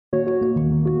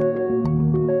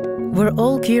We're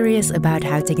all curious about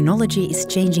how technology is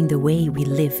changing the way we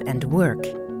live and work.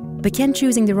 But can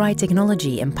choosing the right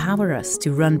technology empower us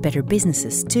to run better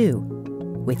businesses too?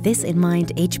 With this in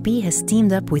mind, HP has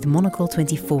teamed up with Monocle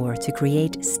 24 to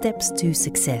create Steps to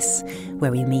Success,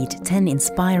 where we meet 10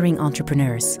 inspiring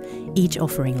entrepreneurs, each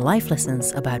offering life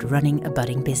lessons about running a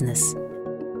budding business.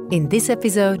 In this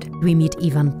episode, we meet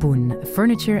Ivan Poon, a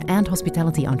furniture and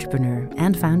hospitality entrepreneur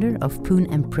and founder of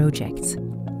Poon & Projects.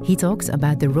 He talks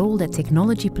about the role that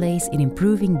technology plays in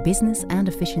improving business and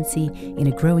efficiency in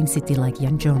a growing city like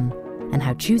Yangon, and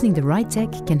how choosing the right tech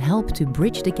can help to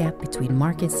bridge the gap between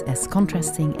markets as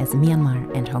contrasting as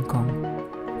Myanmar and Hong Kong.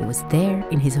 It was there,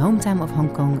 in his hometown of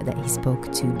Hong Kong, that he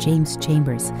spoke to James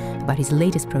Chambers about his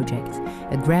latest project,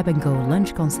 a grab-and-go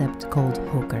lunch concept called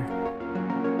Hawker.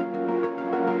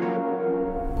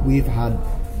 We've had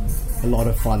a lot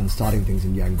of fun starting things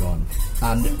in Yangon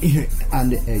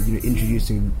and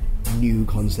introducing new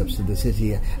concepts to the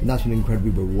city, and that's been incredibly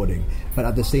rewarding. But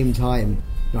at the same time,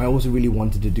 I also really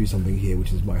wanted to do something here,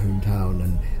 which is my hometown,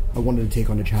 and I wanted to take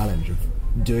on a challenge of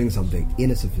doing something in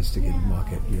a sophisticated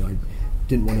market. I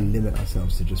didn't want to limit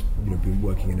ourselves to just be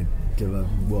working in a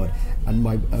developing world. And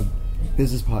my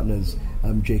business partners,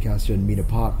 Jake Astor and Mina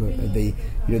Park, they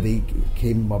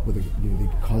came up with the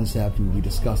concept, and we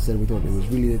discussed it. And we thought it was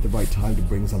really the right time to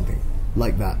bring something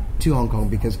like that to Hong Kong,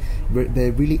 because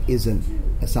there really isn't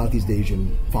a Southeast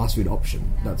Asian fast food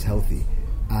option that's healthy.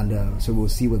 And so we'll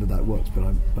see whether that works, but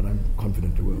I'm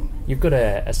confident it will. You've got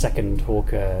a second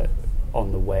Hawker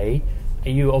on the way. Are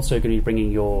you also going to be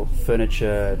bringing your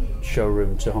furniture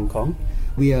showroom to Hong Kong?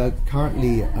 We are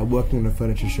currently working on a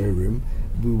furniture showroom.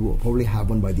 We will probably have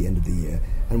one by the end of the year,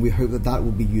 and we hope that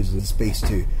will be used as a space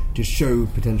to show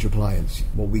potential clients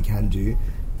what we can do.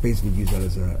 Basically, use that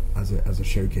as a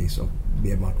showcase of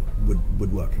Myanmar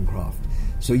woodwork and craft.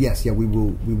 So yes, we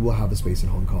will have a space in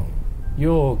Hong Kong.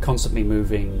 You're constantly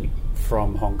moving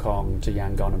from Hong Kong to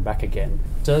Yangon and back again.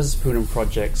 Does Poon &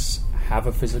 Projects have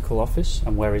a physical office,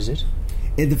 and where is it?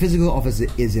 The physical office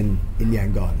is in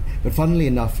Yangon, but funnily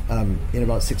enough, in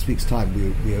about 6 weeks' time,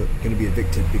 we are going to be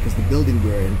evicted because the building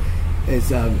we're in is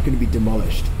going to be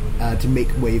demolished to make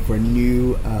way for a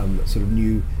new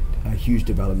huge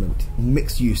development,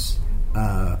 mixed-use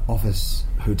office,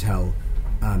 hotel,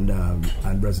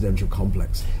 and residential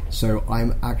complex. So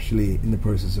I'm actually in the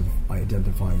process of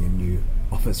identifying a new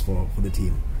office for the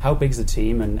team. How big's the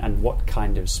team, and what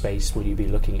kind of space will you be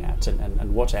looking at,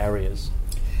 and what areas?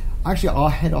 Actually, our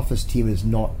head office team is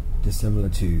not dissimilar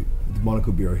to the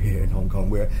Monocle Bureau here in Hong Kong.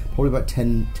 We're probably about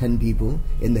 10 people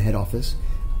in the head office,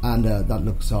 and that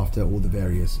looks after all the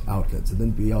various outlets. And then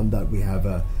beyond that, we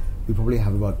probably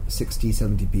have about 60,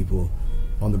 70 people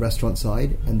on the restaurant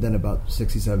side, and then about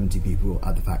 60, 70 people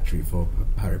at the factory for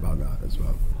Pari Baga as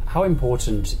well. How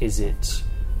important is it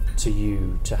to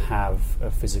you to have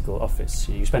a physical office?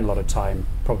 You spend a lot of time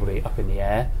probably up in the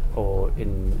air or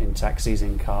in taxis,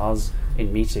 in cars,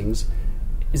 in meetings.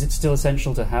 Is it still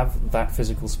essential to have that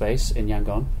physical space in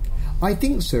Yangon? I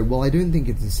think so. Well, I don't think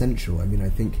it's essential. I mean, I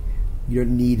think you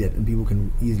don't need it, and people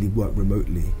can easily work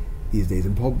remotely these days,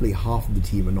 and probably half of the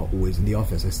team are not always in the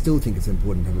office. I still think it's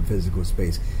important to have a physical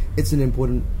space. It's an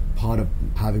important part of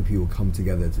having people come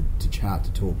together to chat,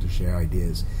 to talk, to share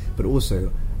ideas, but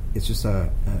also it's just a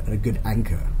good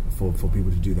anchor for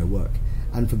people to do their work.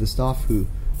 And for the staff who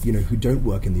don't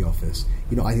work in the office,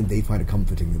 I think they find it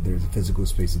comforting that there's a physical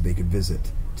space that they can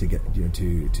visit to get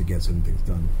to get certain things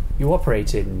done. You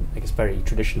operate in, I guess, very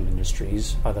traditional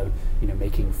industries, either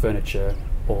making furniture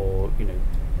or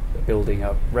building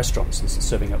up restaurants and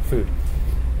serving up food.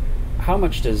 How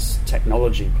much does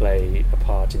technology play a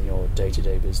part in your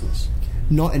day-to-day business?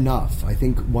 Not enough. I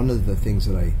think one of the things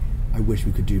that I wish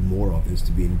we could do more of is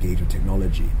to be engaged with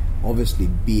technology. Obviously,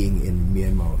 being in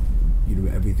Myanmar,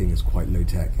 everything is quite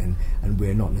low-tech, and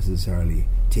we're not necessarily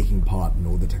taking part in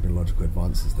all the technological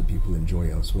advances that people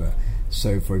enjoy elsewhere.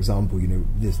 So, for example,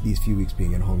 these few weeks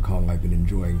being in Hong Kong, I've been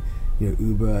enjoying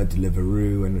Uber,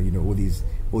 Deliveroo, and all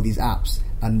these apps,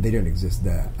 and they don't exist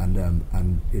there.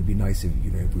 And it'd be nice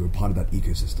if we were part of that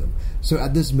ecosystem. So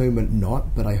at this moment,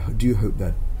 not, but I do hope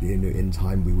that in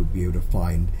time we would be able to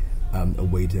find a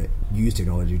way to use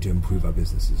technology to improve our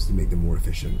businesses, to make them more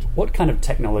efficient. What kind of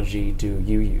technology do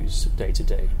you use day to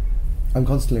day? I'm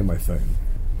constantly on my phone,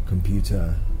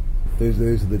 computer.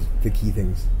 Those are the key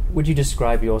things. Would you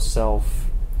describe yourself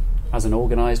as an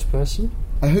organised person?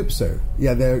 I hope so.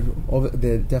 Yeah, there are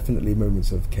definitely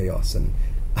moments of chaos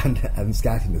and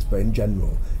scattiness, but in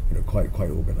general, quite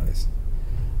organised.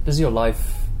 Does your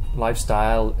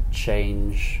lifestyle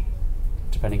change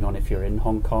depending on if you're in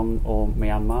Hong Kong or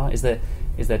Myanmar? Is there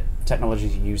technology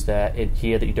you use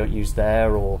here that you don't use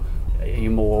there, or Are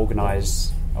you more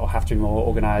organised, or have to be more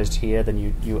organised here than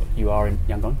you are in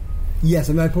Yangon? Yes,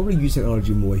 I mean, I probably use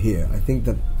technology more here. I think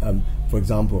that, for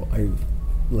example,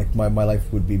 my life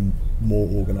would be more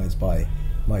organised by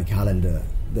my calendar,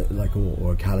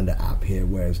 or a calendar app here,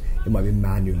 whereas it might be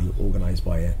manually organised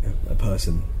by a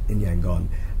person in Yangon.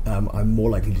 I'm more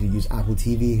likely to use Apple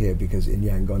TV here because in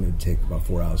Yangon it would take about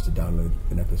 4 hours to download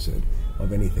an episode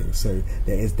of anything. So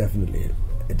there is definitely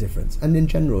a difference. And in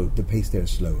general, the pace there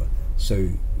is slower, so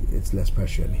it's less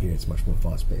pressure, and here it's much more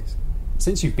fast-paced.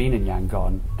 Since you've been in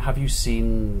Yangon, have you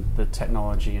seen the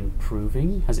technology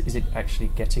improving? Is it actually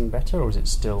getting better, or is it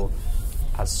still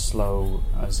as slow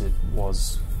as it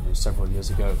was several years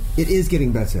ago? It is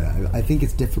getting better. I think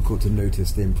it's difficult to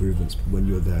notice the improvements when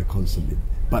you're there constantly,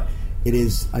 but it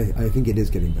is. I think it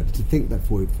is getting better. To think that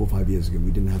 4 or 5 years ago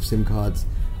we didn't have SIM cards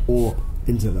or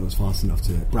internet that was fast enough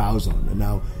to browse on,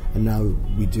 and now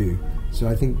we do. So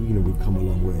I think we've come a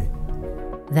long way.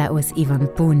 That was Ivan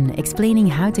Pun explaining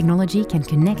how technology can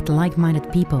connect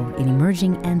like-minded people in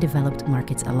emerging and developed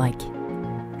markets alike.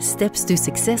 Steps to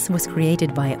Success was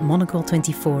created by Monocle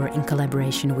 24 in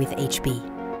collaboration with HP.